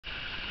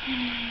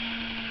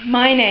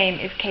My name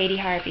is Katey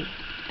Harvey,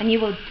 and you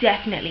will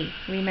definitely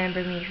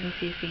remember me from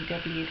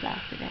CCW's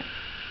last event.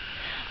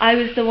 I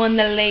was the one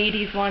the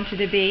ladies wanted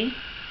to be,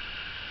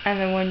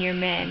 and the one your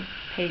men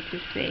paid to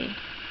see.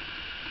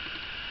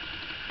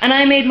 And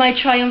I made my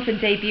triumphant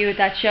debut at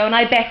that show, and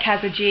I bet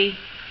Kaz a G.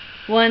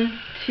 1,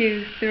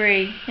 2,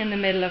 3 in the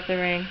middle of the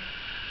ring.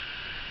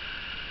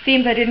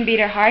 Seems I didn't beat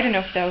her hard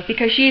enough though,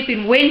 because she's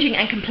been whinging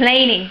and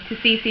complaining to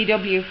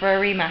CCW for a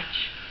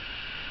rematch.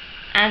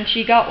 And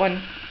she got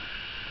one.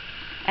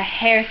 A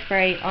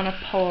hairspray on a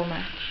pole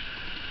match.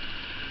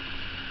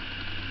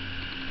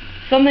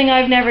 Something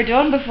I've never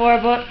done before,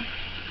 but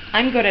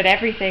I'm good at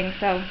everything,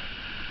 so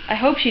I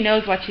hope she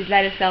knows what she's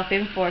let herself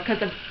in for,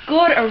 because as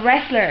good a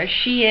wrestler as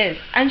she is,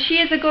 and she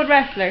is a good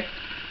wrestler,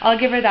 I'll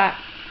give her that,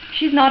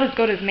 she's not as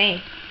good as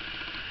me.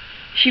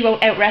 She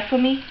won't out-wrestle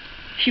me,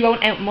 she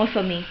won't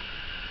out-muscle me,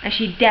 and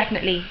she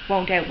definitely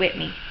won't outwit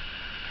me.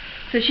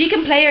 So she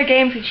can play her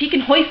games and she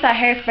can hoist that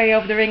hairspray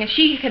over the ring and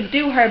she can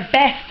do her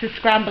best to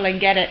scramble and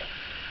get it.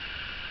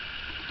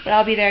 But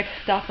I'll be there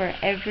to stop her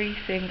every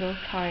single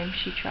time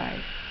she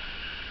tries.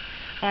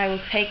 And I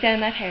will take down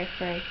that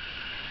hairspray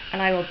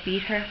and I will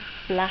beat her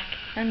black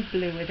and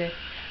blue with it,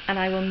 and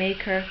I will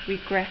make her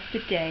regret the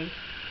day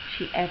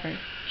she ever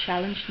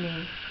challenged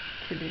me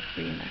to this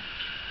rematch.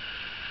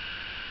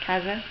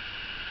 Kaza,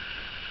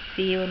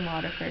 see you in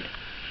Waterford.